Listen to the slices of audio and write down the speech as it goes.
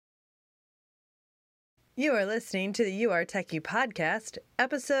You are listening to the You Are Techie podcast,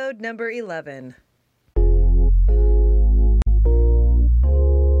 episode number 11.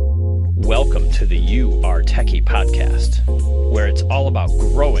 Welcome to the You Are Techie podcast, where it's all about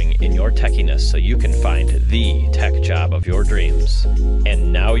growing in your techiness so you can find the tech job of your dreams.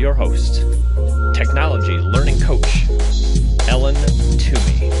 And now your host, technology learning coach, Ellen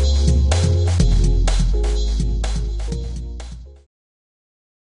Toomey.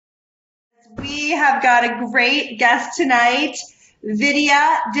 We have got a great guest tonight.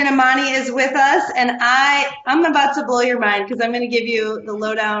 Vidya Dinamani is with us, and I'm about to blow your mind because I'm going to give you the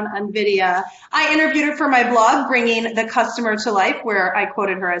lowdown on Vidya. I interviewed her for my blog, Bringing the Customer to Life, where I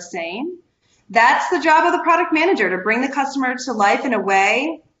quoted her as saying, "That's the job of the product manager, to bring the customer to life in a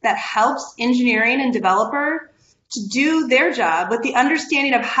way that helps engineering and developer to do their job with the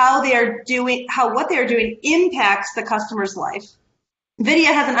understanding of how what they are doing impacts the customer's life."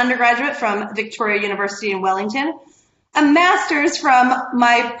 Vidya has an undergraduate from Victoria University in Wellington, a master's from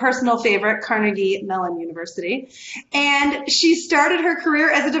my personal favorite, Carnegie Mellon University, and she started her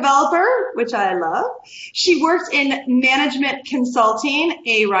career as a developer, which I love. She worked in management consulting,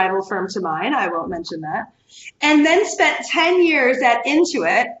 a rival firm to mine, I won't mention that, and then spent 10 years at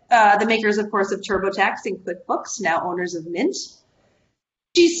Intuit, the makers, of course, of TurboTax and QuickBooks, now owners of Mint.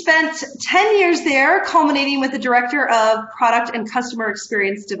 She spent 10 years there, culminating with the Director of Product and Customer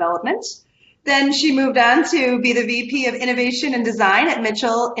Experience Development. Then she moved on to be the VP of Innovation and Design at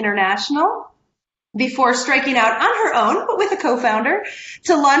Mitchell International before striking out on her own, but with a co-founder,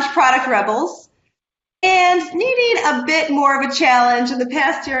 to launch Product Rebels. And needing a bit more of a challenge in the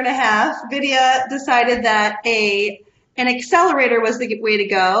past year and a half, Vidya decided that an accelerator was the way to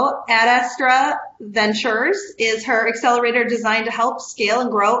go. Astra Ventures is her accelerator designed to help scale and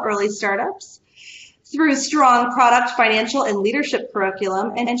grow early startups through strong product, financial, and leadership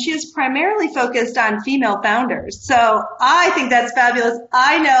curriculum. And she is primarily focused on female founders. So I think that's fabulous.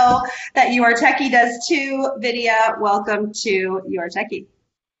 I know that You Are Techie does too. Vidya, welcome to You Are Techie.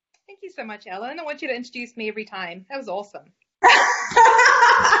 Thank you so much, Ellen. I want you to introduce me every time. That was awesome.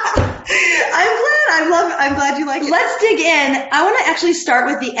 I'm glad you like it. Let's dig in. I want to actually start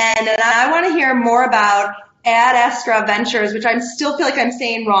with the end, and I want to hear more about Astra Ventures, which I still feel like I'm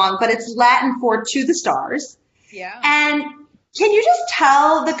saying wrong, but it's Latin for to the stars. Yeah. And can you just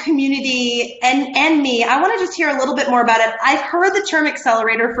tell the community and me, I want to just hear a little bit more about it. I've heard the term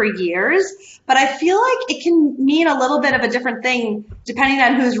accelerator for years, but I feel like it can mean a little bit of a different thing depending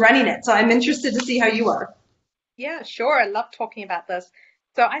on who's running it. So I'm interested to see how you are. Yeah, sure. I love talking about this.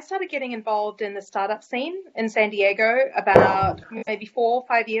 So I started getting involved in the startup scene in San Diego about maybe 4 or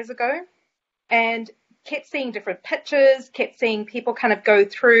 5 years ago, and kept seeing different pitches, kept seeing people kind of go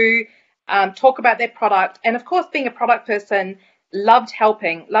through, talk about their product. And of course, being a product person, loved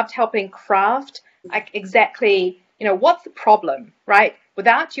helping craft like exactly, what's the problem, right?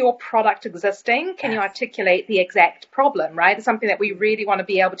 Without your product existing, can you articulate the exact problem, right? It's something that we really want to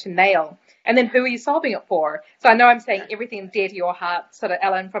be able to nail. And then who are you solving it for? So I know I'm saying everything dear to your heart, sort of,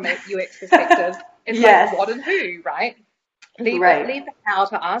 Ellen, from a UX perspective. It's yes. Like what and who, right? Leave the how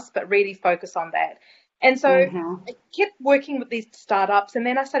to us, but really focus on that. And so I kept working with these startups, and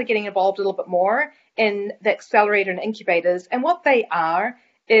then I started getting involved a little bit more in the accelerator and incubators. And what they are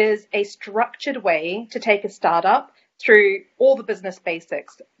is a structured way to take a startup through all the business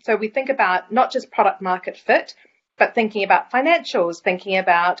basics. So we think about not just product market fit, but thinking about financials, thinking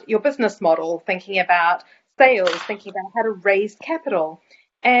about your business model, thinking about sales, thinking about how to raise capital.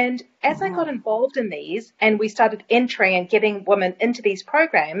 And as I got involved in these and we started entering and getting women into these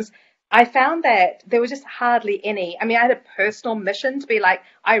programs, I found that there was just hardly any. I mean, I had a personal mission to be like,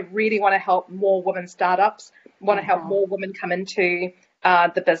 I really want to help more women startups, want to help more women come into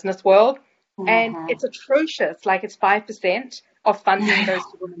the business world. And it's atrocious. Like it's 5% of funding goes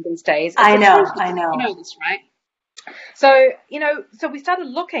to women these days. I know. You know this, right? So, so we started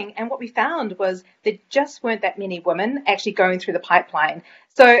looking, and what we found was there just weren't that many women actually going through the pipeline.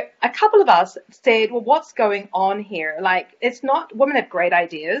 So a couple of us said, well, what's going on here? Like, it's not, women have great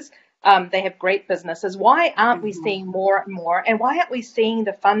ideas. They have great businesses. Why aren't we seeing more and more? And why aren't we seeing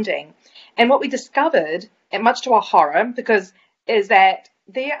the funding? And what we discovered, and much to our horror, is that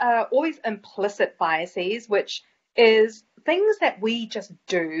there are all these implicit biases, which is things that we just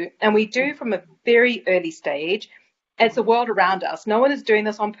do, and we do from a very early stage. It's the world around us. No one is doing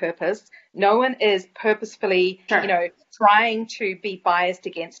this on purpose. No one is purposefully, trying to be biased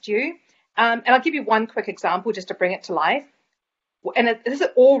against you. And I'll give you one quick example just to bring it to life. And this is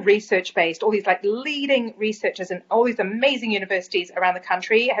all research-based. All these like leading researchers and all these amazing universities around the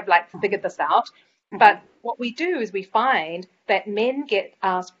country have like figured this out. But what we do is we find that men get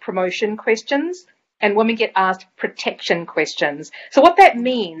asked promotion questions and women get asked protection questions. So what that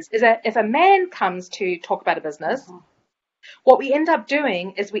means is that if a man comes to talk about a business, what we end up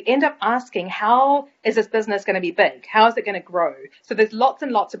doing is we end up asking, how is this business going to be big? How is it going to grow? So there's lots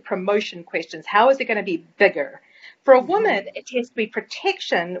and lots of promotion questions. How is it going to be bigger? For a woman, it has to be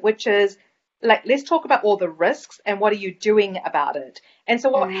protection, which is like, let's talk about all the risks and what are you doing about it? And so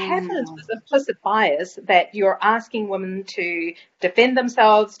what happens is implicit bias, that you're asking women to defend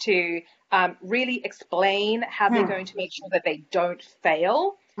themselves, to really explain how they're going to make sure that they don't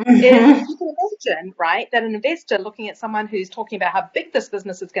fail. Is, you can imagine, right, that an investor looking at someone who's talking about how big this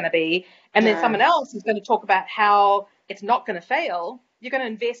business is going to be, and then someone else is going to talk about how it's not going to fail, you're going to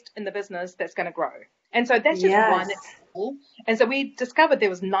invest in the business that's going to grow. And so that's just one example. And so we discovered there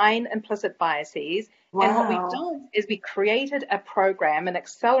was 9 implicit biases. Wow. And what we've done is we created a program, an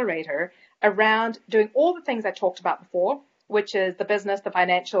accelerator around doing all the things I talked about before, which is the business, the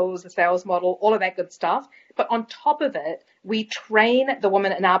financials, the sales model, all of that good stuff. But on top of it, we train the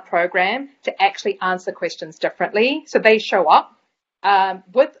women in our program to actually answer questions differently. So they show up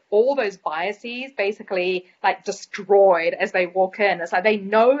with all those biases basically like destroyed as they walk in. It's like they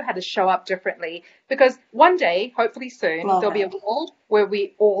know how to show up differently, because one day, hopefully soon, there'll be a world where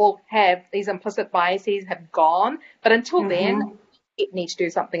we all have these implicit biases have gone. But until then, we need to do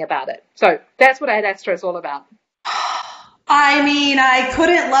something about it. So that's what Astra is all about. I mean, I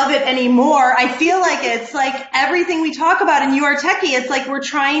couldn't love it anymore. I feel like it's like everything we talk about in You Are Techie, it's like we're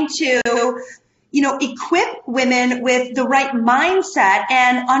trying to, equip women with the right mindset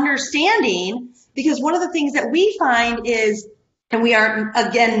and understanding, because one of the things that we find is, and we are,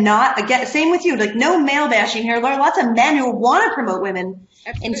 again, same with you, like no male bashing here. There are lots of men who want to promote women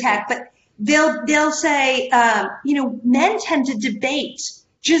in tech, but they'll say, men tend to debate.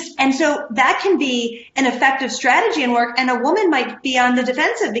 And so that can be an effective strategy in work, and a woman might be on the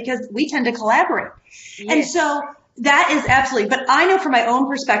defensive because we tend to collaborate. Yes. And so that is absolutely, but I know from my own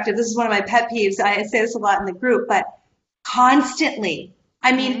perspective, this is one of my pet peeves. I say this a lot in the group, but constantly,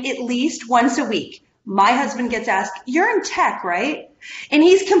 I mean, at least once a week, my husband gets asked, "You're in tech, right?" And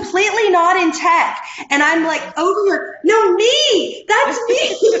he's completely not in tech. And I'm like, over here, no, me, that's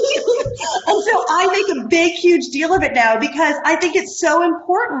me. And so I make a big, huge deal of it now, because I think it's so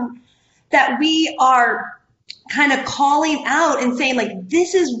important that we are kind of calling out and saying, like,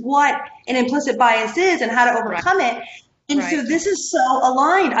 this is what an implicit bias is and how to overcome it. And so this is so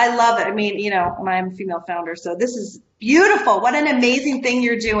aligned. I love it. I mean, I'm a female founder, so this is beautiful. What an amazing thing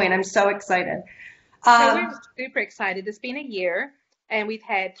you're doing. I'm so excited. So we're super excited. It's been a year, and we've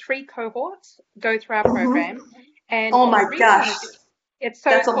had 3 cohorts go through our program. And oh my gosh, it's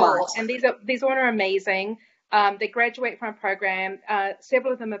so cool. And these women are amazing. They graduate from our program.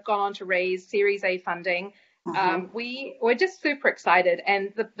 Several of them have gone on to raise Series A funding. We're just super excited,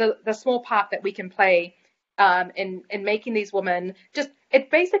 and the small part that we can play in making these women,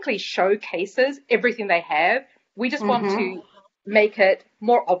 it basically showcases everything they have. We just want to make it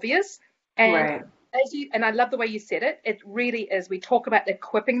more obvious. And and I love the way you said it. It really is. We talk about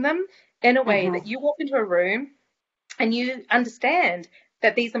equipping them in a way that you walk into a room and you understand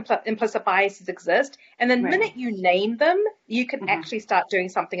that these implicit biases exist. And the minute you name them, you can actually start doing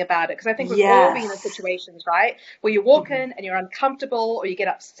something about it. Because I think we've all been in situations, right, where you walk in and you're uncomfortable, or you get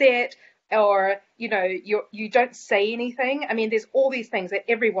upset, or, you don't say anything. I mean, there's all these things that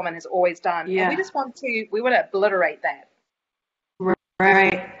every woman has always done. Yeah. And we want to obliterate that.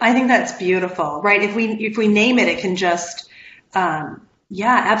 Right. I think that's beautiful, right? If we name it, it can just,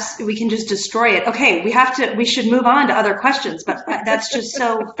 we can just destroy it. Okay, we should move on to other questions, but that's just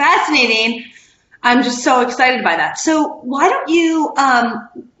so fascinating. I'm just so excited by that. So why don't you,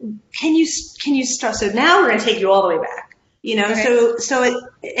 can you start? So now we're going to take you all the way back, okay.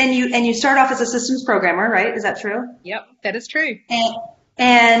 You start off as a systems programmer, right? Is that true? Yep, that is true.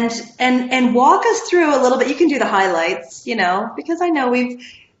 And walk us through a little bit. You can do the highlights, because I know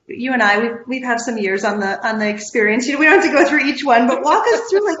you and I have some years on the experience. We don't have to go through each one, but walk us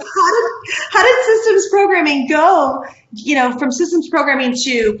through, like, how did systems programming go? From systems programming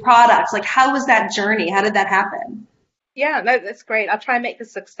to products. Like, how was that journey? How did that happen? Yeah, no, that's great. I'll try and make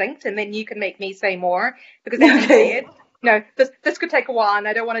this succinct, and then you can make me say more, because as you said, this could take a while, and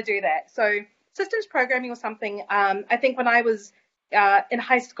I don't want to do that. So systems programming was something, I think when I was in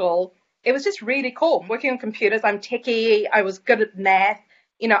high school, it was just really cool. I'm working on computers. I'm techie. I was good at math.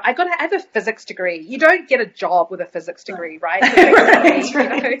 I have a physics degree. You don't get a job with a physics degree, right?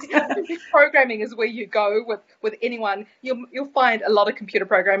 Programming is where you go with anyone. You'll find a lot of computer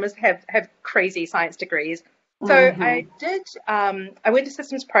programmers have crazy science degrees. So I went to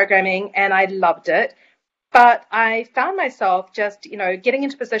systems programming, and I loved it. But I found myself just, getting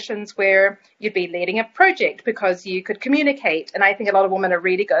into positions where you'd be leading a project because you could communicate. And I think a lot of women are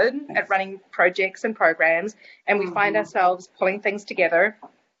really good at running projects and programs, and we find ourselves pulling things together.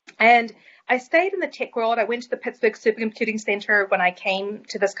 And I stayed in the tech world. I went to the Pittsburgh Supercomputing Center when I came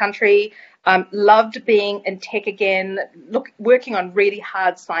to this country. Loved being in tech again, working on really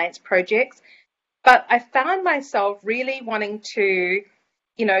hard science projects. But I found myself really wanting to,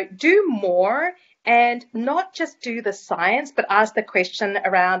 do more and not just do the science, but ask the question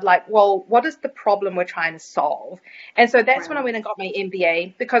around like, well, what is the problem we're trying to solve? And so that's when I went and got my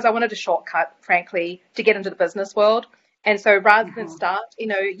MBA, because I wanted a shortcut, frankly, to get into the business world. And so rather than start, you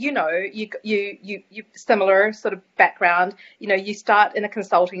similar sort of background, you start in a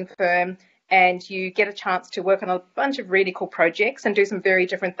consulting firm and you get a chance to work on a bunch of really cool projects and do some very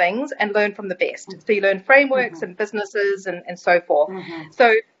different things and learn from the best. So you learn frameworks and businesses and so forth.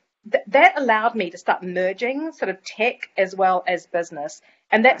 So that allowed me to start merging sort of tech as well as business.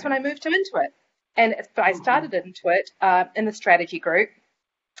 And that's when I moved into it. And I started into it in the strategy group.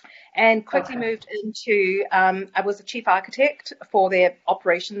 And quickly moved into, I was a chief architect for their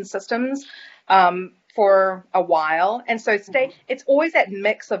operations systems for a while. And so it's always that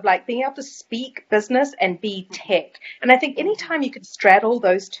mix of like being able to speak business and be tech. And I think anytime you can straddle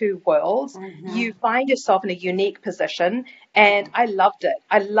those two worlds, you find yourself in a unique position. And I loved it.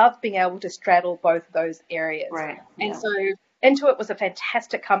 I loved being able to straddle both of those areas. And so Intuit was a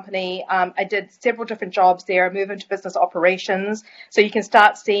fantastic company. I did several different jobs there. I moved into business operations. So you can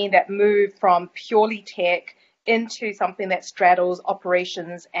start seeing that move from purely tech into something that straddles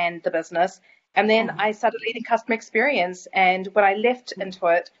operations and the business. And then I started leading customer experience. And when I left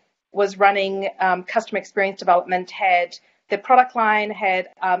Intuit, was running customer experience development, had the product line, had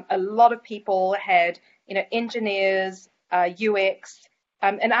a lot of people, had engineers, UX,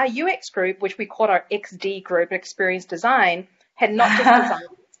 and our UX group, which we called our XD group, Experience Design, had not just designers,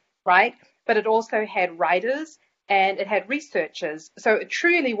 right? But it also had writers and it had researchers. So it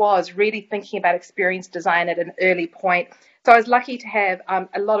truly was really thinking about experience design at an early point. So I was lucky to have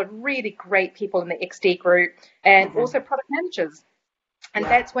a lot of really great people in the XD group and also product managers. And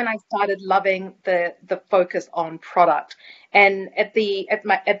that's when I started loving the focus on product. And at the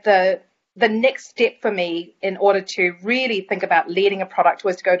next step for me in order to really think about leading a product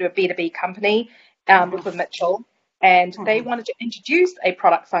was to go to a B2B company with Mitchell. And they wanted to introduce a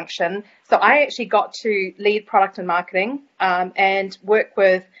product function. So I actually got to lead product and marketing and work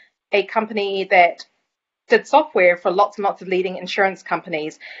with a company that did software for lots and lots of leading insurance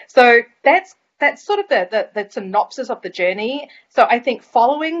companies. So that's sort of the synopsis of the journey. So I think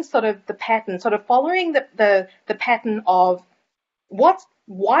following sort of the pattern, following the pattern of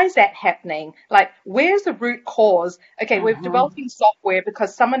why is that happening? Like, where's the root cause? Okay, we're developing software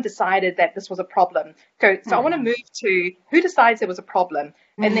because someone decided that this was a problem. So I want to move to who decides there was a problem.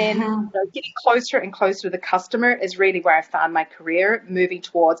 And then getting closer and closer to the customer is really where I found my career moving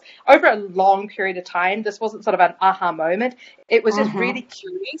towards over a long period of time. This wasn't sort of an aha moment. It was just really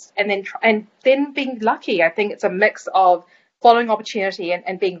curious and then being lucky. I think it's a mix of following opportunity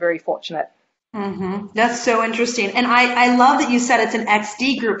and being very fortunate. That's so interesting. And I love that you said it's an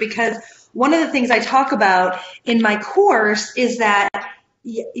XD group, because one of the things I talk about in my course is that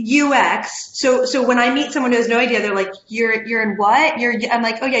UX. So when I meet someone who has no idea, they're like, you're in what? I'm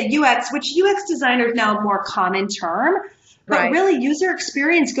like, oh yeah, UX, which UX designer is now a more common term. But really, user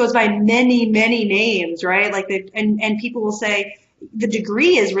experience goes by many, many names, right? Like, and people will say the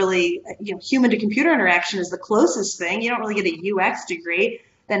degree is really, human to computer interaction is the closest thing. You don't really get a UX degree.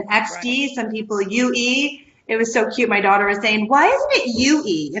 Then XD, some people UE. It was so cute. My daughter was saying, why isn't it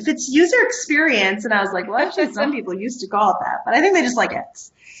UE if it's user experience? And I was like, well, actually, some people used to call it that, but I think they just like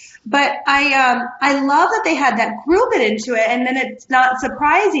X. But I love that they had that group it into it. And then it's not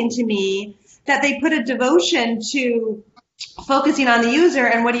surprising to me that they put a devotion to focusing on the user.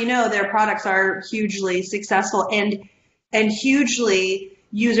 And what do you know? Their products are hugely successful and hugely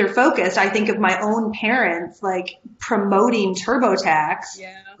user focused. I think of my own parents, like promoting TurboTax,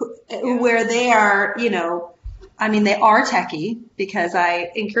 where they are, they are techie because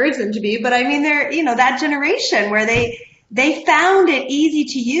I encourage them to be, but I mean, they're, that generation where they found it easy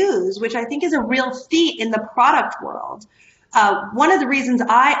to use, which I think is a real feat in the product world. One of the reasons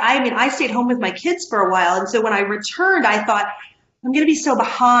I stayed home with my kids for a while. And so when I returned, I thought, I'm going to be so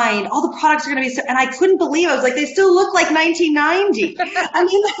behind. All the products are going to be so, and I couldn't believe it. I was like, they still look like 1990. I'm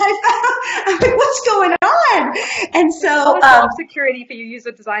like, what's going on? And so, security for you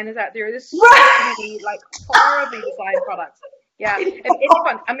user designers out there. There's so many like horribly designed products. Yeah. If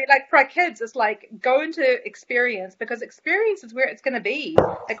anyone, I mean, like for our kids, it's like go into experience, because experience is where it's going to be.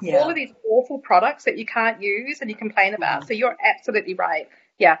 Like all of these awful products that you can't use and you complain about. So you're absolutely right.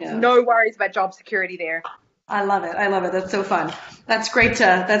 Yeah. No worries about job security there. I love it. I love it. That's so fun. That's great.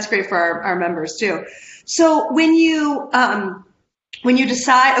 That's great for our members too. So when you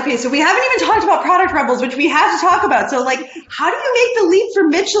decide, okay, so we haven't even talked about Product Rebels, which we have to talk about. So like, how do you make the leap from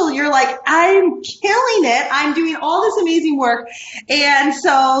Mitchell? You're like, I'm killing it. I'm doing all this amazing work. And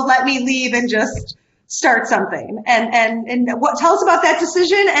so let me leave and just start something. And what, tell us about that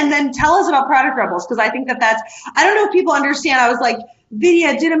decision, and then tell us about Product Rebels. Cause I think that's, I don't know if people understand. I was like,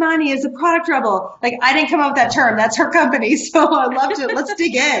 Vidya Dinamani is a product rebel. Like, I didn't come up with that term. That's her company. So I'd love to, let's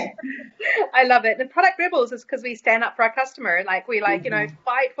dig in. I love it. And Product Rebels is because we stand up for our customer. Like we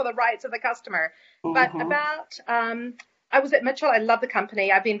fight for the rights of the customer. But about, I was at Mitchell. I love the company.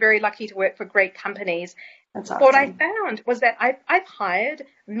 I've been very lucky to work for great companies. That's awesome. What I found was that I've hired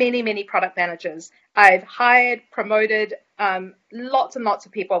many, many product managers. I've hired, promoted lots and lots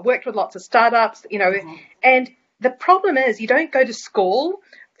of people. I've worked with lots of startups, and the problem is you don't go to school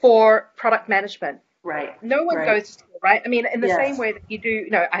for product management. Right. No one goes to school, right? I mean, in the same way that you do,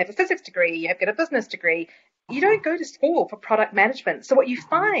 I have a physics degree, you have got a business degree. You don't go to school for product management. So what you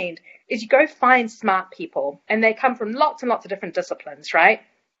find is you go find smart people, and they come from lots and lots of different disciplines, right?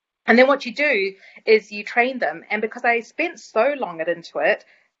 And then what you do is you train them. And because I spent so long into it,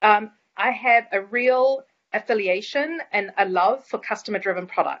 I have a real affiliation and a love for customer-driven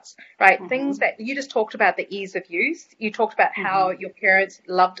products, right? Things that you just talked about, the ease of use. You talked about how your parents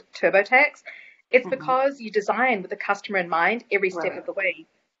loved TurboTax. It's because you design with the customer in mind every step of the way.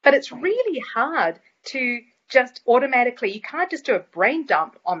 But it's really hard to just automatically, you can't just do a brain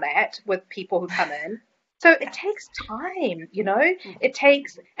dump on that with people who come in. So it takes time, it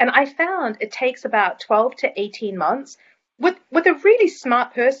takes, and I found it takes about 12 to 18 months with a really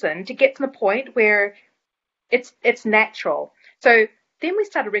smart person to get to the point where it's natural. So then we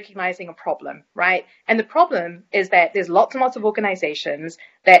started recognizing a problem, right? And the problem is that there's lots and lots of organizations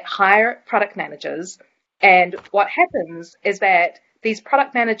that hire product managers. And what happens is that these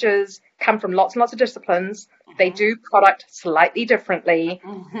product managers come from lots and lots of disciplines. They do product slightly differently.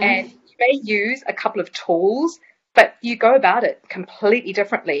 And you may use a couple of tools, but you go about it completely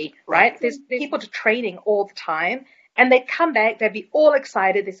differently, right? There's people to training all the time. And they come back, they'd be all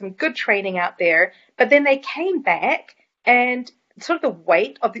excited. There's some good training out there. But then they came back, and sort of the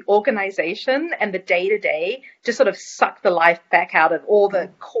weight of the organization and the day-to-day just sort of sucked the life back out of all the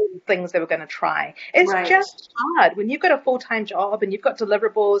cool things they were going to try. It's just hard when you've got a full-time job and you've got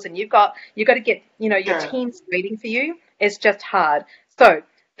deliverables and you've got to get, your teams waiting for you. It's just hard. So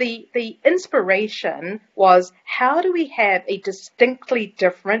the inspiration was, how do we have a distinctly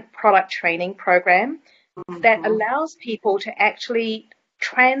different product training program that allows people to actually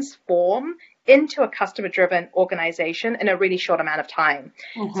transform into a customer-driven organization in a really short amount of time.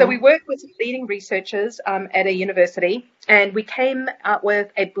 So we worked with some leading researchers at a university, and we came up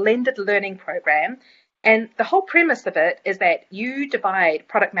with a blended learning program. And the whole premise of it is that you divide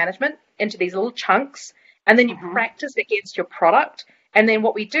product management into these little chunks, and then you practice against your product. And then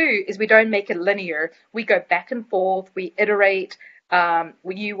what we do is we don't make it linear. We go back and forth, we iterate.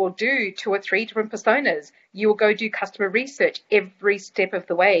 You will do 2 or 3 different personas. You will go do customer research every step of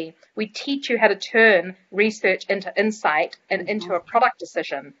the way. We teach you how to turn research into insight and into a product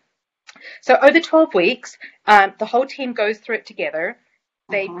decision. So over 12 weeks, the whole team goes through it together.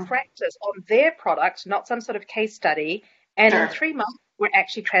 They practice on their product, not some sort of case study. And in 3 months, we're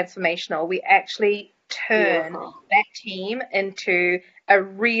actually transformational. We actually turn that team into a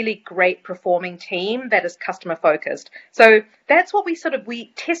really great performing team that is customer focused. So that's what we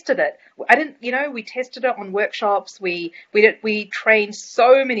tested it. We tested it on workshops. We trained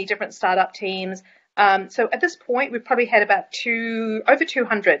so many different startup teams. So at this point, we've probably had about over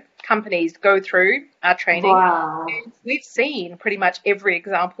 200 companies go through our training. Wow. And we've seen pretty much every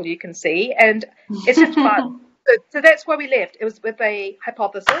example you can see, and it's just fun. So that's where we left. It was with a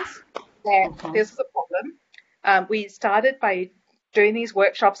hypothesis that this was a problem. We started by doing these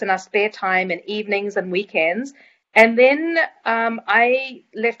workshops in our spare time and evenings and weekends. And then I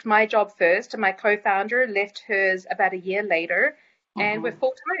left my job first, and my co-founder left hers about a year later. And we're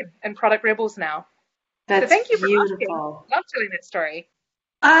full-time in Product Rebels now. That's so thank you for beautiful. asking. Love telling that story.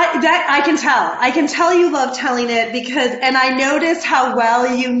 I can tell. I can tell you love telling it, and I noticed how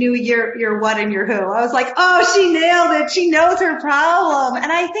well you knew your what and your who. I was like, oh, she nailed it. She knows her problem.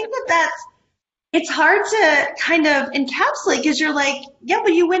 And I think it's hard to kind of encapsulate, because you're like, yeah,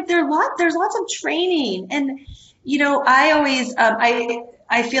 but you went there there's lots of training. And, I always,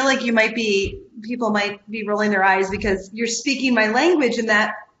 I feel like people might be rolling their eyes because you're speaking my language, in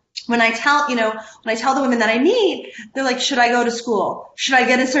that when I tell the women that I meet, they're like, should I go to school? Should I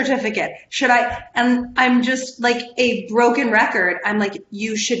get a certificate? And I'm just like a broken record. I'm like,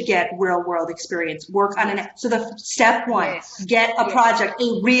 you should get real world experience, work on it. So the step one, Yes. get a project,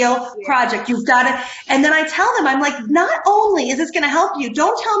 a real project. You've got to, and then I tell them, I'm like, not only is this going to help you,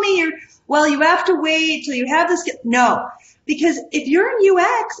 don't tell me you have to wait till you have this. No. Because if you're in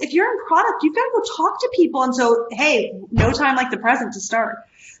UX, if you're in product, you've got to go talk to people. And so, hey, no time like the present to start.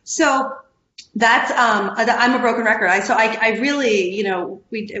 So that's, I'm a broken record. I really,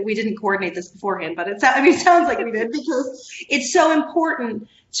 we didn't coordinate this beforehand, but it sounds like we did, because it's so important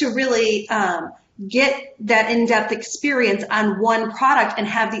to really, get that in-depth experience on one product and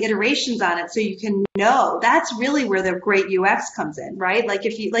have the iterations on it so you can know. That's really where the great UX comes in, right? Like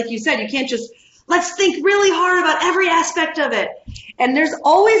you said, you can't just, let's think really hard about every aspect of it. And there's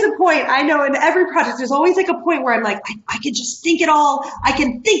always a point, I know in every project, there's always like a point where I'm like, I can just think it all. I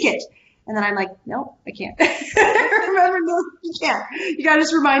can think it. And then I'm like, no, I can't. Remember, no, you can't. You got to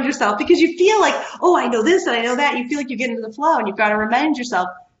just remind yourself, because you feel like, oh, I know this and I know that. You feel like you get into the flow, and you've got to remind yourself,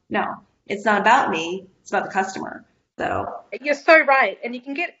 no, it's not about me. It's about the customer. So you're so right. And you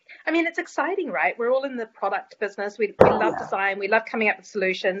can get, it's exciting, right? We're all in the product business. We love design. We love coming up with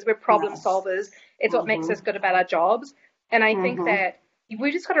solutions. We're problem solvers. It's what makes us good about our jobs. And I think that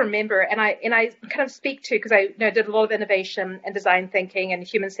we just got to remember, and I kind of speak to, because I did a lot of innovation and design thinking and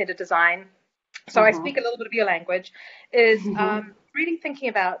human-centered design. So I speak a little bit of your language, is really thinking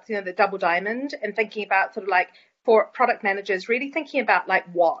about, the double diamond, and thinking about sort of like, for product managers, really thinking about like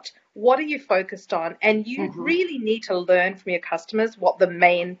what are you focused on? And you really need to learn from your customers what the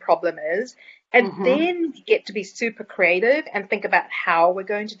main problem is. And then you get to be super creative and think about how we're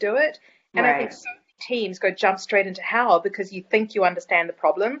going to do it. And I think so many teams go jump straight into how, because you think you understand the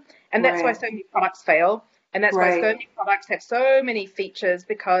problem. And that's why so many products fail. And that's why so many products have so many features,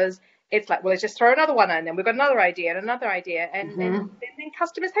 because it's like, well, let's just throw another one in, and we've got another idea and another idea, and then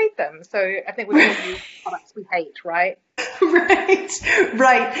customers hate them. So I think we all use products we hate, right?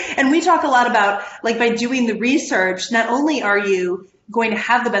 Right. And we talk a lot about, like, by doing the research, not only are you going to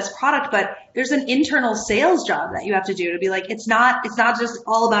have the best product, but there's an internal sales job that you have to do to be like, it's not just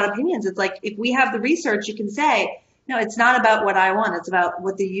all about opinions. It's like, if we have the research, you can say, no, it's not about what I want. It's about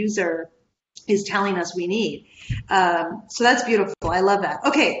what the user is telling us we need. So that's beautiful. I love that.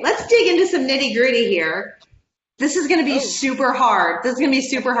 Okay, let's dig into some nitty gritty here. This is going to be super hard. This is going to be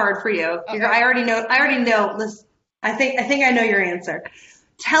super hard for you. Okay. I already know. Listen, I think I know your answer.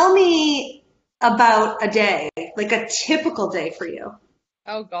 Tell me about a day, like a typical day for you.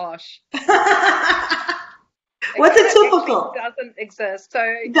 Oh gosh. What's a typical? Doesn't exist.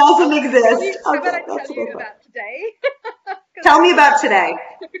 So doesn't exist. How about I tell you about today? Tell me about today.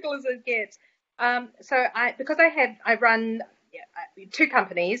 Typical as it gets. Because I run two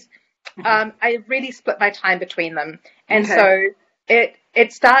companies. I really split my time between them, and so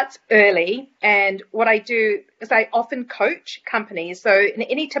it starts early. And what I do is I often coach companies. So in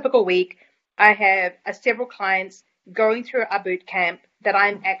any typical week, I have several clients going through our boot camp that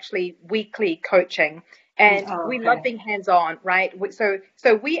I'm actually weekly coaching. And we love being hands-on, right? So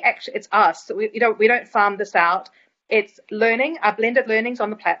we actually, it's us. So we don't farm this out. It's learning, our blended learnings on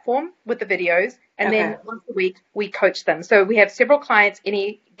the platform with the videos. And then once a week, we coach them. So we have several clients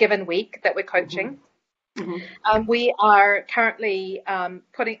any given week that we're coaching. We are currently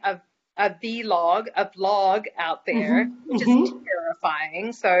putting a vlog out there, which is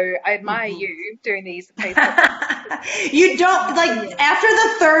terrifying. So I admire you doing these Facebook. You don't, like, after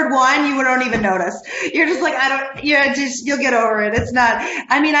the third one, you don't even notice. You're just like, you'll get over it. It's not,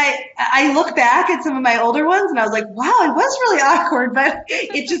 I look back at some of my older ones and I was like, wow, it was really awkward, but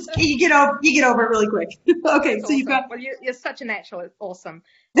it just, you get over it really quick. Okay. That's so you've awesome. got. Well, you're such a natural. It's awesome.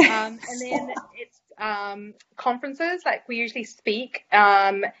 And then it's conferences, like we usually speak.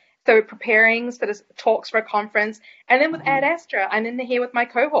 So preparing sort of talks for a conference. And then with Astra, I'm in here with my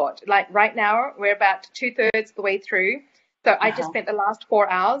cohort. Like right now, we're about 2/3 of the way through. So I just spent the last 4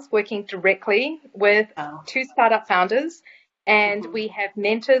 hours working directly with 2 startup founders. And we have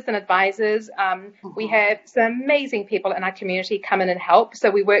mentors and advisors. We have some amazing people in our community come in and help.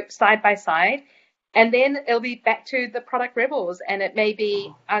 So we work side by side. And then it'll be back to the product rebels, and it may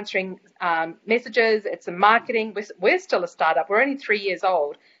be answering messages. It's a marketing. We're still a startup. We're only 3 years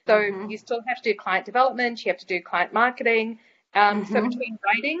old. So you still have to do client development. You have to do client marketing. So between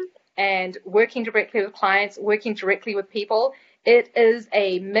writing and working directly with clients, working directly with people, it is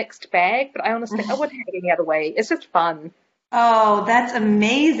a mixed bag. But I honestly, I wouldn't have it any other way. It's just fun. Oh, that's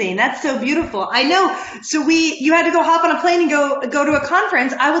amazing. That's so beautiful. I know. So you had to go hop on a plane and go to a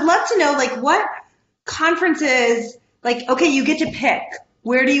conference. I would love to know, like, what conferences, like, okay, you get to pick.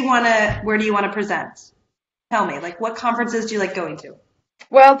 Where do you want to present? Tell me, like, what conferences do you like going to?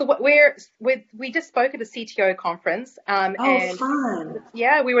 Well, we just spoke at a CTO conference, Oh, and fun.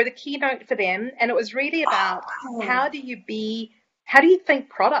 yeah, we were the keynote for them, and it was really about Oh. how do you think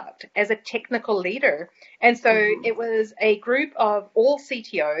product as a technical leader? And so Mhm. it was a group of all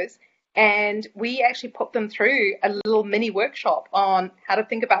CTOs, and we actually put them through a little mini workshop on how to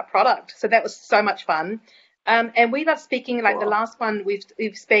think about product. So that was so much fun. And we love speaking. Like the Cool. last one,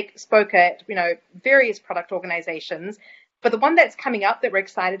 we've spoke at various product organizations. But the one that's coming up that we're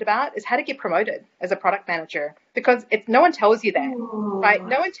excited about is how to get promoted as a product manager, because no one tells you that, right? Ooh.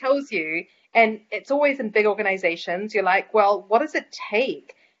 No one tells you, and it's always in big organizations. You're like, well, what does it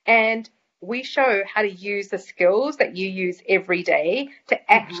take? And we show how to use the skills that you use every day to Mhm.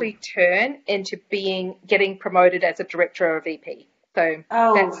 actually turn into getting promoted as a director or a VP. So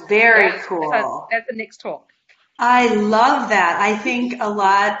Oh, that's very yeah, cool. that's the next talk. I love that. I think a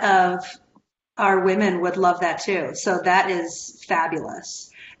lot of our women would love that too. So that is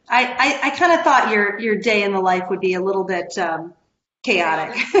fabulous. I kind of thought your day in the life would be a little bit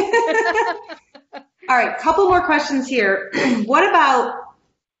chaotic. Chaotic. All right, couple more questions here. What about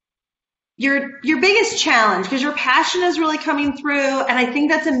your biggest challenge? Because your passion is really coming through, and I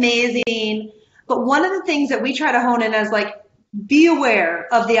think that's amazing. But one of the things that we try to hone in is like be aware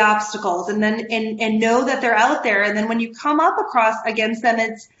of the obstacles and then and know that they're out there. And then when you come up across against them,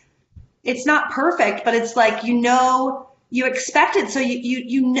 it's not perfect, but it's like you expect it. So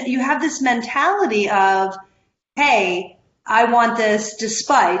you have this mentality of, hey, I want this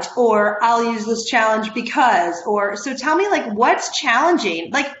despite, or I'll use this challenge because, or so tell me like what's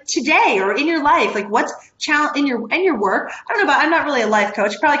challenging, like today or in your life, like what's challenge in your work. I don't know about, I'm not really a life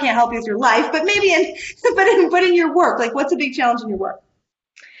coach, probably can't help you with your life, but maybe in but in your work, like what's a big challenge in your work?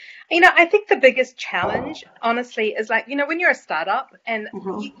 I think the biggest challenge, honestly, is like, when you're a startup, and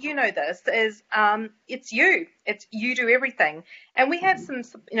Mm-hmm. you know this, is it's you do everything. And we have some,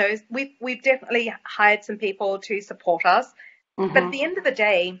 we've definitely hired some people to support us. But at Mm-hmm. the end of the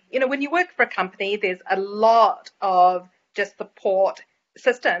day, when you work for a company, there's a lot of just support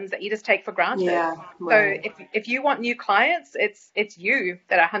systems that you just take for granted. Yeah, So right. if you want new clients, it's you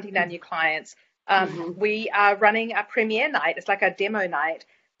that are hunting down new clients. Mm-hmm. We are running a premiere night. It's like a demo night.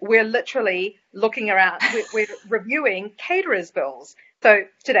 We're literally looking around. We're reviewing caterers' bills. So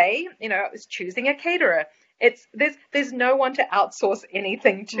today, I was choosing a caterer. There's no one to outsource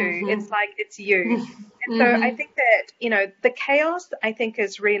anything to. Mm-hmm. It's like it's you. And so I Mm-hmm. think that, the chaos, I think,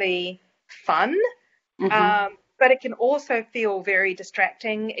 is really fun, Mm-hmm. but it can also feel very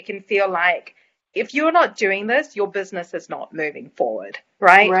distracting. It can feel like if you're not doing this, your business is not moving forward,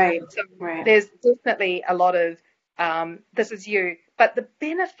 right? Right, So right. there's definitely a lot of this is you, but the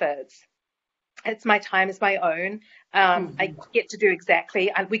benefits, it's my time is my own. I Mm-hmm. get to do exactly,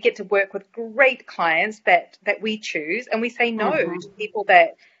 and we get to work with great clients that we choose, and we say no Mm-hmm. to people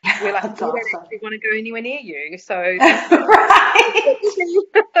that we're like, That's we don't awesome. actually want to go anywhere near you. So thank you very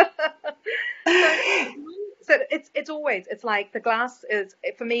much. Right. so so it's like the glass is,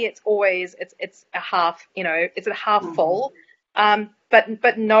 for me, it's always it's a half, it's a half Mm-hmm. full.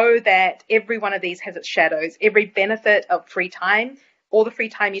 But know that every one of these has its shadows. Every benefit of free time, all the free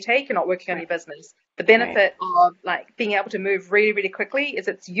time you take, you're not working on Right, your business. The right. benefit of like being able to move really, really quickly is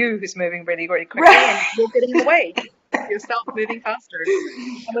it's you who's moving really, really quickly, and Right. you're getting in the way. Yourself moving faster.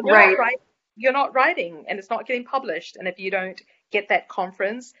 And when Right. you're not writing, and it's not getting published. And if you don't get that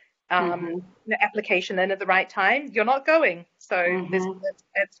conference Mm-hmm. application in at the right time, you're not going. So Mm-hmm.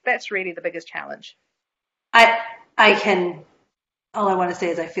 that's really the biggest challenge. I I can all I want to say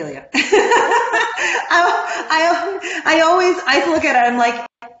is I feel you. I look at it, I'm like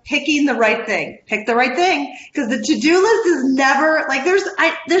picking the right thing. Pick the right thing. Because the to-do list is never like there's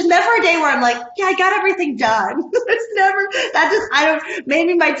never a day where I'm like, yeah, I got everything done. There's never that just I don't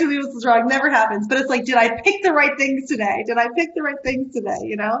maybe my to-do list is wrong, never happens. But it's like, did I pick the right things today? Did I pick the right things today,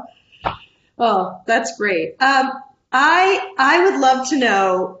 you know? Oh, that's great. I would love to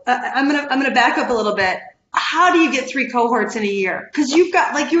know. I'm gonna back up a little bit. How do you get three cohorts in a year? Because you've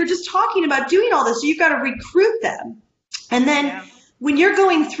got, like you were just talking about doing all this, so you've got to recruit them, and then Yeah. when you're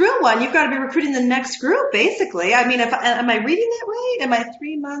going through one, you've got to be recruiting the next group. Basically, I mean, if am I reading that right? Am I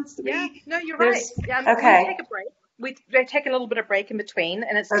 3 months, Yeah. three? No, you're right. There's We okay, take a break. We take a little bit of break in between,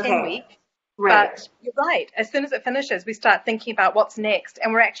 and it's 10 okay, weeks. right. But you're right. As soon as it finishes, we start thinking about what's next.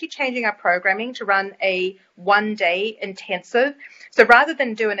 And we're actually changing our programming to run a 1 day intensive. So rather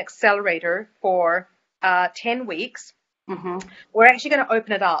than do an accelerator for 10 weeks, Mm-hmm. We're actually going to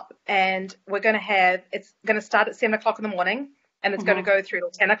open it up, and it's going to start at 7 o'clock in the morning, and it's going to Mm-hmm. go through till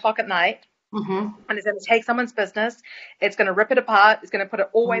 10 o'clock at night. Mm-hmm. And it's going to take someone's business, it's going to rip it apart, it's going to put it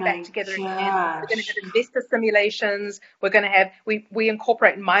all the Oh way back my together again. We're going to gosh. have investor simulations. We're going to have we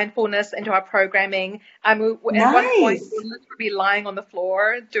incorporate mindfulness into our programming. At one point, Nice. we'll literally be lying on the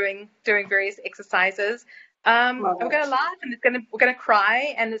floor doing various exercises. Love And we're going to it. laugh, and we're going to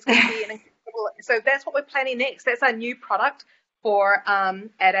cry, and it's going to be an incredible. So that's what we're planning next. That's our new product for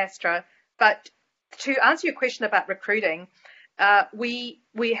at Astra. But to answer your question about recruiting,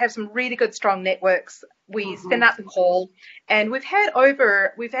 we have some really good strong networks. We Mm-hmm. send out the call, and we've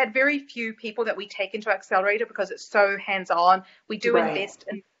had very few people that we take into Accelerator because it's so hands on. We do Right. invest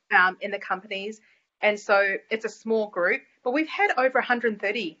in the companies, and so it's a small group. But we've had over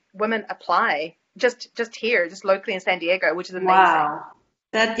 130 women apply just here, just locally in San Diego, which is amazing. Wow.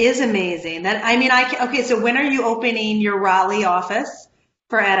 That is amazing. Okay, so when are you opening your Raleigh office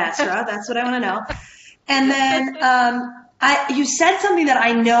for Ad Astra? That's what I want to know. And then you said something that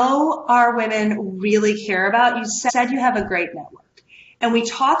I know our women really care about. You said you have a great network. And we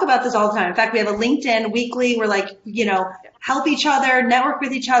talk about this all the time. In fact, we have a LinkedIn weekly. We're like, help each other, network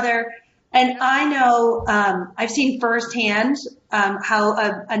with each other. And I know I've seen firsthand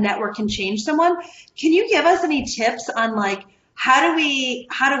how a network can change someone. Can you give us any tips on like how do we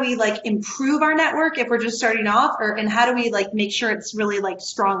like improve our network if we're just starting off, and how do we like make sure it's really like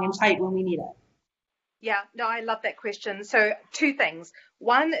strong and tight when we need it? Yeah, no, I love that question. So two things.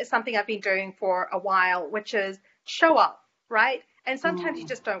 One is something I've been doing for a while, which is show up, right? And sometimes you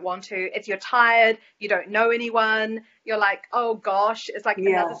just don't want to. You're tired, you don't know anyone, you're like, oh gosh, it's like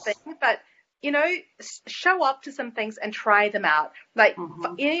another Yes. thing. But, show up to some things and try them out. Like,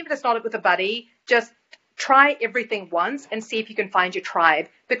 Mm-hmm. even if it's not with a buddy, just try everything once and see if you can find your tribe,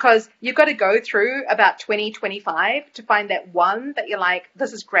 because you've got to go through about 20, 25 to find that one that you're like,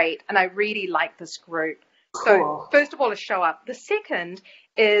 this is great, and I really like this group. Cool. So first of all is show up. The second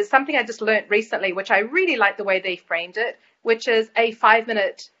is something I just learned recently, which I really like the way they framed it, which is a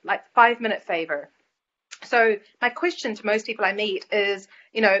 5-minute favor. So my question to most people I meet is,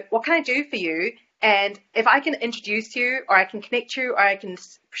 what can I do for you? And if I can introduce you, or I can connect you, or I can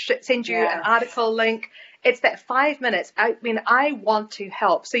send you an article link, it's that 5 minutes. I want to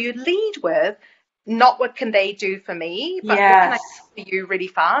help. So you lead with not what can they do for me, but what can I do for you really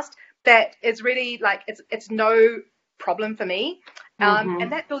fast. That is really like, it's no problem for me. Mm-hmm.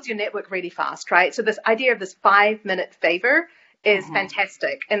 And that builds your network really fast, right? So this idea of this 5-minute favor is Mm-hmm.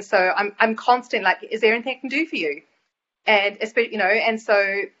 fantastic. And so I'm constant like, is there anything I can do for you? And and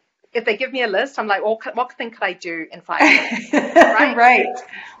so if they give me a list, I'm like, well, what thing could I do in 5 minutes? Right? Right.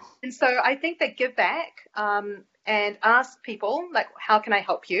 And so I think that give back and ask people, like, how can I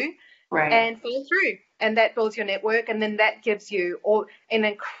help you? Right. And follow through. And that builds your network. And then that gives you an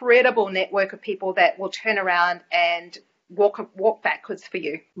incredible network of people that will turn around and walk backwards for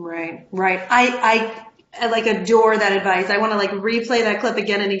you. Right. I like adore that advice. I want to like replay that clip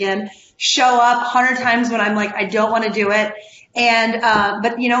again and again. Show up 100 times when I'm like, I don't want to do it. And,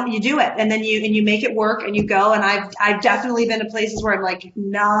 but you do it, and then you make it work, and you go. And I've definitely been to places where I'm like,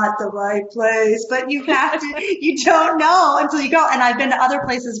 not the right place, but you don't know until you go. And I've been to other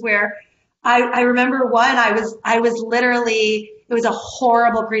places where I remember one, I was literally, it was a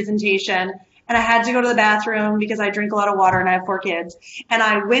horrible presentation, and I had to go to the bathroom because I drink a lot of water and I have 4 kids. And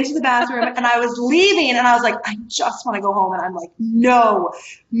I went to the bathroom and I was leaving, and I was like, I just want to go home. And I'm like, no,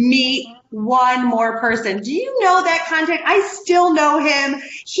 meet one more person. Do you know that contact? I still know him.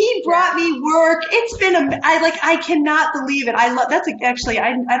 He brought me work. It's been I cannot believe it. I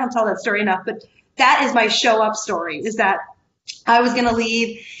don't tell that story enough, but that is my show up story, is that I was going to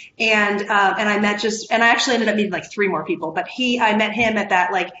leave, and I actually ended up meeting like 3 more people, but I met him at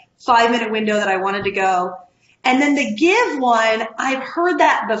that like 5-minute window that I wanted to go. And then the give one, I've heard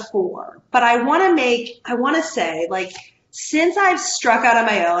that before, but I want to say, like, since I've struck out on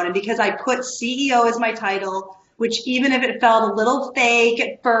my own, and because I put CEO as my title, which even if it felt a little fake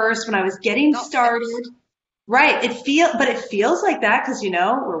at first when I was getting started, right, it feels like that because,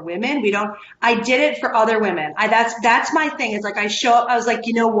 we're women. I did it for other women. That's my thing. It's like I show up, I was like,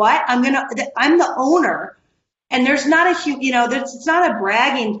 you know what? I'm the owner. And there's not it's not a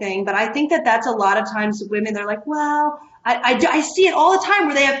bragging thing, but I think that's a lot of times women, they're like, well, I see it all the time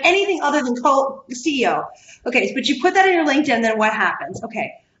where they have anything other than CEO. Okay, but you put that in your LinkedIn, then what happens?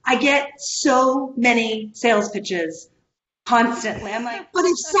 Okay, I get so many sales pitches constantly. I'm like, but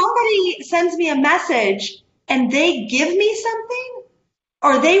if somebody sends me a message and they give me something,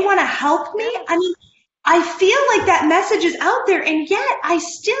 or they want to help me, I mean, I feel like that message is out there, and yet I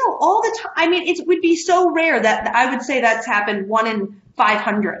still all the time. I mean, it would be so rare that I would say that's happened 1 in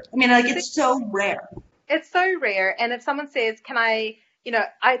 500. I mean, like it's so rare. It's so rare. And if someone says, can I,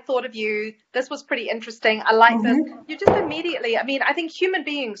 I thought of you, this was pretty interesting, I like this, you just immediately, I mean, I think human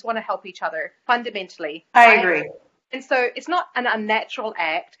beings want to help each other fundamentally. I agree. And so it's not an unnatural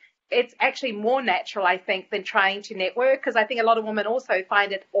act. It's actually more natural, I think, than trying to network, because I think a lot of women also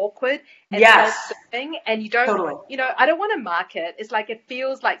find it awkward and self-serving, and you don't, I don't want to market. It's like it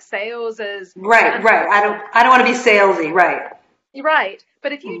feels like sales is right. I don't want to be salesy, right? You're right.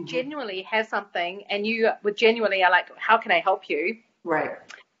 But if you genuinely have something and you would genuinely are like, how can I help you? Right.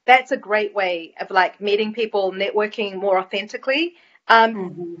 That's a great way of like meeting people, networking more authentically.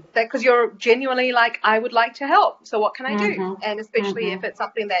 Because you're genuinely like, I would like to help. So what can I do? And especially if it's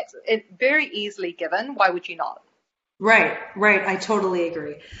something that's very easily given, why would you not? Right. I totally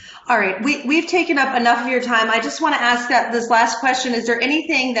agree. All right. We've taken up enough of your time. I just want to ask this last question. Is there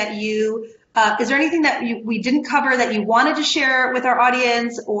anything that we didn't cover that you wanted to share with our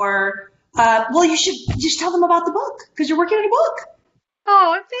audience, or, well, you should just tell them about the book because you're working on a book.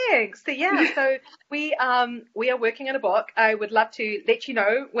 Oh, thanks. So, so we are working on a book. I would love to let you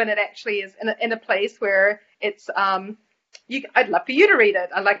know when it actually is in a place where it's, I'd love for you to read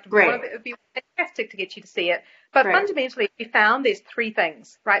it. I'd like to, it would be fantastic to get you to see it. But fundamentally, we found there's three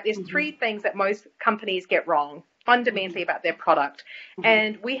things, right? There's three things that most companies get wrong fundamentally about their product.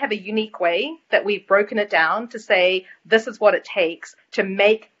 And we have a unique way that we've broken it down to say, this is what it takes to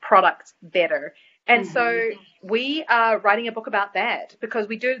make products better. And so we are writing a book about that because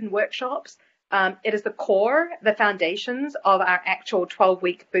we do it in workshops. It is the core, the foundations of our actual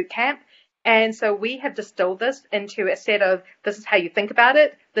 12-week boot camp. And so we have distilled this into a set of, this is how you think about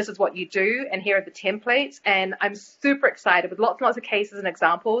it, this is what you do, and here are the templates. And I'm super excited with lots and lots of cases and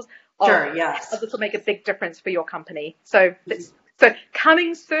examples of this will make a big difference for your company. So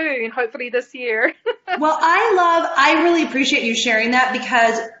coming soon, hopefully this year. Well, I really appreciate you sharing that,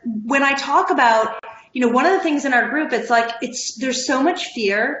 because when I talk about, one of the things in our group, it's like, there's so much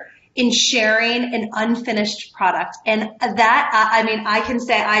fear in sharing an unfinished product. And that, I can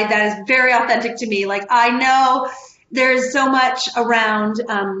say that is very authentic to me. Like, I know there's so much around,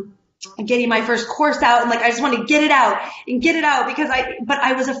 getting my first course out, and like, I just want to get it out because but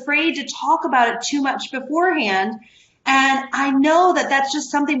I was afraid to talk about it too much beforehand. And I know that that's just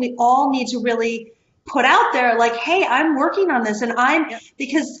something we all need to really put out there. Like, hey, I'm working on this, and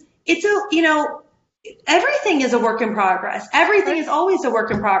because it's everything is a work in progress. Everything is always a work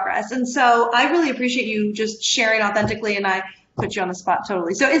in progress. And so I really appreciate you just sharing authentically, and I put you on the spot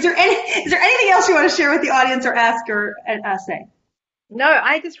totally. So is there anything else you want to share with the audience or ask or say? No,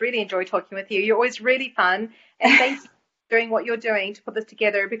 I just really enjoy talking with you. You're always really fun. And thank you for doing what you're doing to put this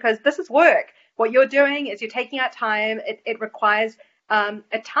together, because this is work. What you're doing is you're taking out time. It requires a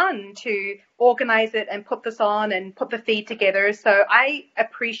ton to organize it and put this on and put the feed together. So I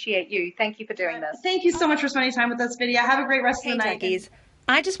appreciate you. Thank you for doing this. Thank you so much for spending time with us, Vidya. Have a great rest of the night. Techies.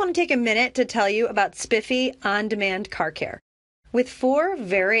 I just want to take a minute to tell you about Spiffy On-Demand Car Care. With 4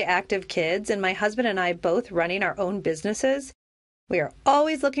 very active kids and my husband and I both running our own businesses, we are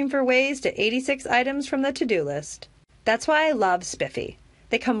always looking for ways to 86 items from the to-do list. That's why I love Spiffy.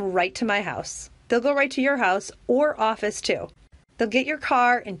 They come right to my house. They'll go right to your house or office too. They'll get your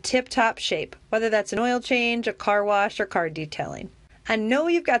car in tip-top shape, whether that's an oil change, a car wash, or car detailing. I know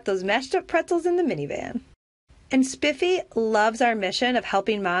you've got those mashed up pretzels in the minivan. And Spiffy loves our mission of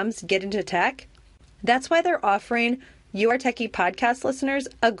helping moms get into tech. That's why they're offering You Are Techie podcast listeners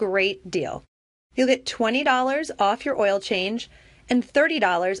a great deal. You'll get $20 off your oil change and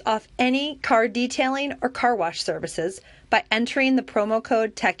 $30 off any car detailing or car wash services by entering the promo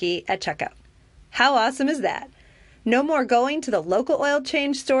code TECHIE at checkout. How awesome is that? No more going to the local oil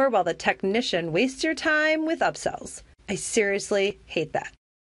change store while the technician wastes your time with upsells. I seriously hate that.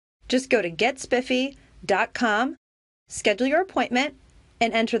 Just go to getspiffy.com, schedule your appointment,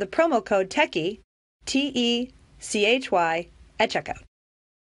 and enter the promo code TECHIE, TECHY, at checkout.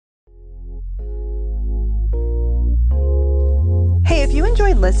 Hey, if you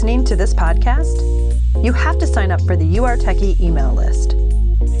enjoyed listening to this podcast, you have to sign up for the You Are Techie email list.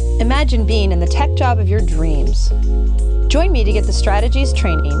 Imagine being in the tech job of your dreams. Join me to get the strategies,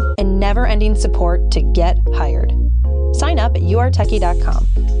 training, and never-ending support to get hired. Sign up at youaretechie.com.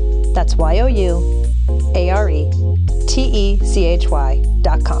 That's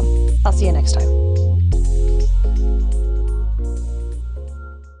YOUARETECHY.com. I'll see you next time.